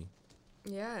up with me.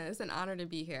 Yeah, it's an honor to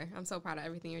be here. I'm so proud of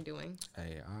everything you're doing.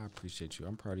 Hey, I appreciate you.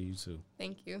 I'm proud of you, too.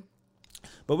 Thank you.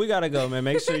 But we got to go, man.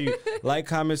 Make sure you like,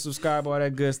 comment, subscribe, all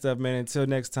that good stuff, man. Until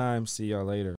next time, see y'all later.